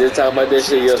 I was just talking about that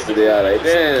shit yesterday. I was like,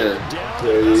 damn.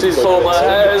 6'4" my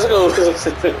high, let's go.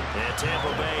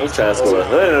 I'm trying to score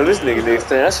 100 on this nigga next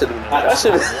time.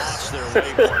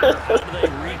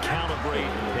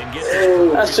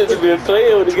 I should have been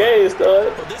playing when the game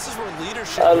started.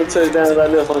 All the touchdowns I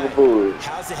left on the board.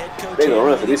 They gonna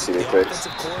run for this shit in practice.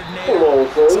 Come on,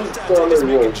 folks.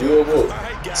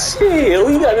 Shit,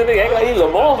 we got this nigga act like he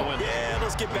Lamar.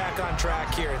 Get back on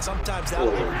track here, and sometimes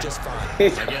that'll work just fine. I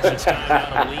guess it's time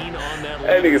now to lean on that.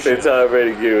 That nigga said Tom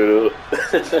Brady give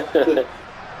it up.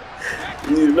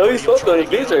 You know he's supposed to be on the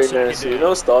bench right now. Shit, you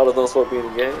know starters don't supposed to be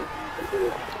in the game.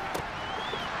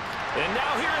 And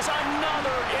now here's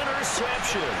another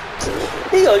interception.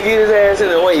 He gonna get his ass in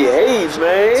the way he hates,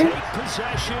 man. Take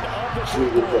possession of the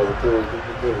football.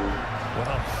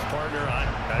 Well, partner, I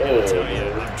gotta tell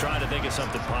you, I'm trying to think of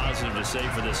something positive to say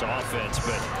for this offense,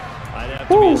 but I'd have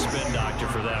to be a spin doctor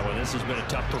for that one. This has been a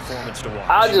tough performance to watch.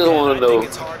 I just want to know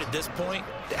it's hard at this point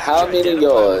how many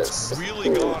yards. really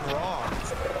gone wrong.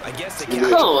 I guess they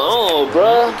Come on,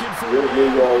 bro.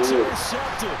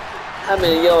 How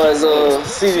many yards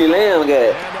CeeDee Lamb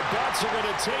got?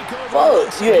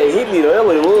 Fuck, you had hit me though. That's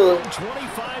what it was.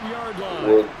 25-yard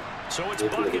line. So it's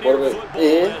Buccaneer football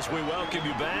as we welcome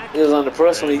you back. He was under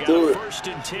pressure when he threw it.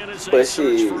 But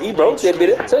shit, he broke that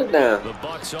bit of touchdown. The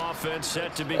Bucs offense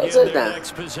set to begin their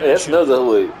next possession. That's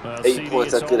another 8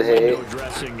 points I could have had.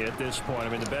 Addressing at this point. I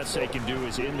mean, the best they can do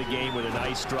is in the game with a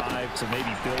nice drive to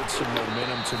maybe build some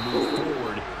momentum to move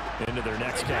forward into their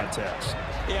next contest.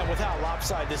 Yeah, with how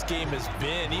lopsided this game has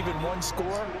been, even one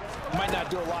score might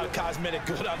not do a lot of cosmetic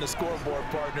good on the scoreboard,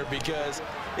 partner, because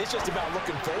it's just about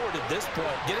looking forward at this point.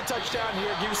 Get a touchdown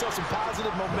here, give yourself some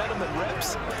positive momentum and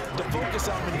reps to focus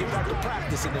on and get back to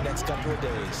practice in the next couple of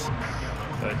days.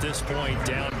 At this point,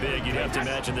 down big, you'd have to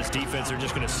imagine this defense are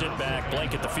just going to sit back,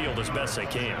 blanket the field as best they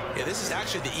can. Yeah, this is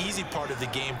actually the easy part of the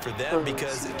game for them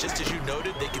because, just as you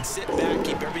noted, they can sit back,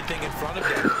 keep everything in front of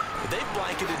them. But they've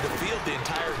blanketed the field the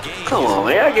entire game. Come on,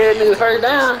 man. I get a nigga first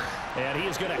down. And he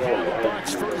is going to have a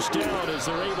Bucs first down as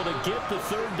they're able to get the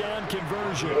third down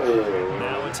conversion.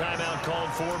 Now a timeout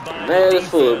called for by Man, that's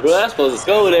fool, bro. I'm supposed to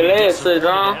score that last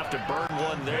touchdown. Have to burn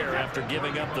one there after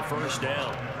giving up the first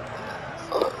down.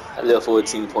 I left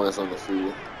 14 points on the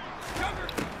field.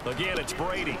 Again, it's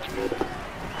Brady.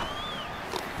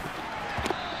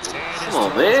 Come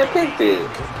on, man. Pick this.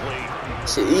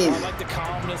 Shit easy. I like the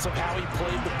calmness of how he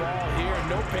played the ball here.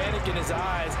 No panic in his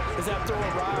eyes as that throw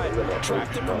arrived.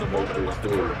 Tracked him from the moment it left the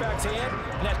quarterback's hand,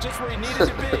 and that's just where he needed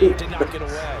to be to knock it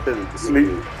away.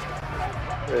 Sleep.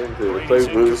 Brady's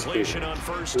incompletion on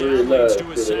first down leads to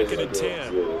a 2nd and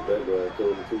 10.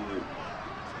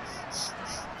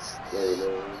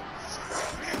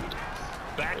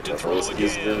 Back to throw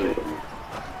again.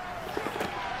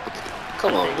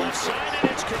 Come on,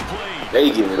 defense.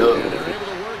 They giving it up.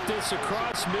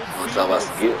 I'm talking about to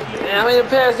get. Man, how many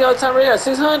passes y'all time right now?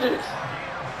 600.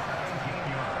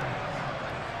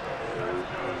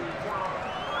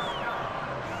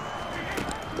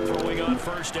 Throwing on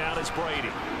first down is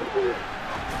Brady.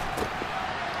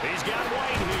 He's got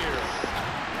White here.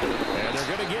 And they're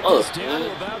going to get this down to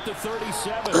about the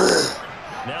 37.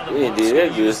 Now the Bucs did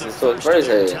that good since the first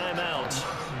half. Timeout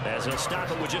as they'll stop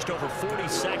it with just over 40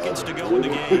 seconds to go in the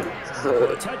game.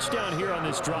 A touchdown here on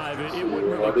this drive, it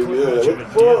wouldn't really put much of a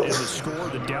dent in the score,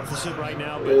 the deficit right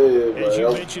now. But as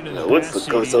you mentioned in the past,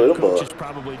 the coach is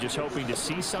probably just hoping to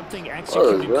see something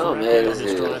executed correctly on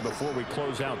this drive before we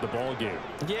close out the ball game.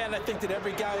 Yeah, and I think that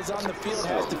every guy who's on the field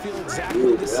has to feel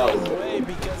exactly the same way,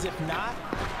 because if not,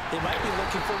 they might be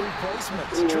looking for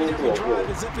replacements. Treat every drive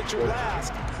as if it's your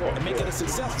last and make it a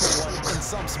successful one in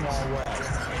some small way.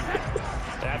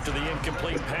 After the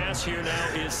incomplete pass, here now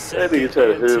is 2nd and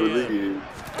 10.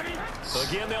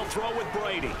 Again, they'll throw with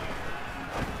Brady.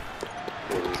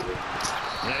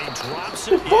 And he drops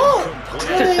it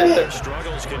incomplete.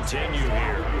 Struggles continue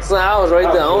here. So I was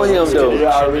right there on him though. Yeah,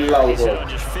 I really like He's him. on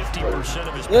just 50%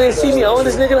 of his You ain't see me on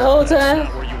this nigga the whole time?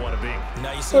 where you want to be.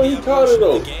 Now you see So the you caught it evolution of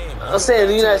though. the game. I'm saying,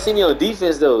 do you not see me on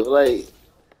defense though? Like,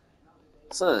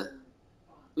 son,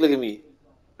 look at me,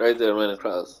 right there running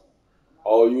across.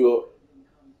 Oh, you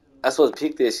I supposed to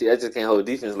pick that shit. I just can't hold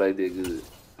defense like that good.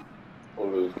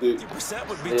 on the stick. 50%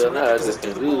 would be Yeah, terrific nah, I to just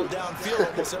throw can't the ball do it. downfield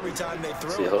almost every time they Shit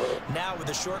throw it. hard. Now with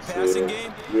the short passing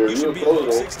game, Yeah, you should be you're above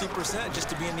close, 60% just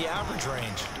to be in the average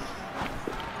range.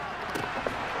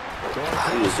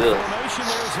 He was there. Formation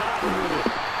there is out with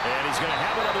it. And he's going to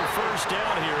have another first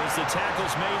down here as the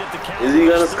tackle's made at the count. Is he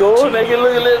gonna score? Make it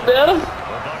look a little better?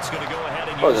 Well, Buck's going to go ahead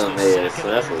and Fuck use on this their ass, second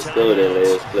son. That's of what their scored that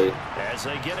timeouts last play. as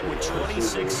they get it with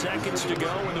 26 seconds to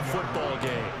go in the football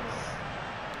game.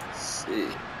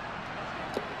 Shit.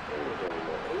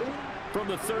 From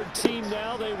the third team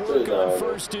now, they work on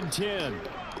 1st and 10.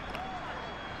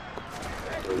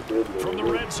 From the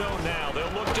red zone now,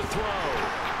 they'll look to throw.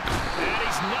 And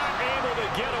he's not able to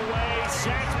get away.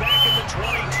 Sacked back at the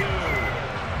 22.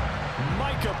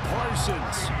 Micah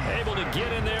Parsons able to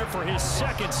get in there for his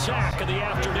second sack of the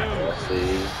afternoon.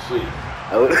 See.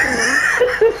 I would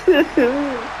And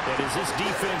as this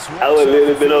defense let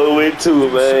it been over with too,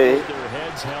 man. their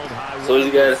heads held high. So what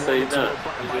you gotta say now?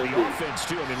 By the offense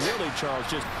too. I mean, really, Charles,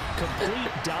 just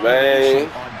complete Man, domination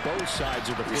on both sides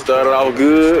of the we football. started off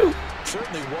good.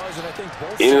 Certainly was, and I think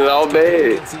both Ended sides all compete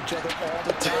bad. against each other all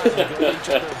the time. They go to each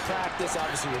other in practice,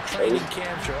 obviously your training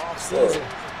camps, your off-season.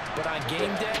 But on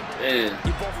game day, Man.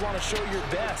 you both want to show your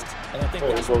best. And I think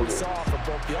that's what we saw from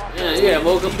both the offense. Yeah,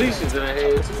 more completions than I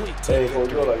had. Complete Hey, team go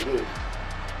victory. like this.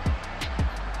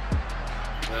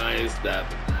 Nah, I ain't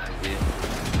stopping.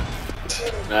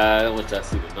 Nah, I don't want y'all to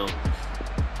see the number.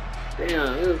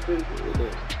 Damn, it was pretty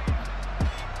good.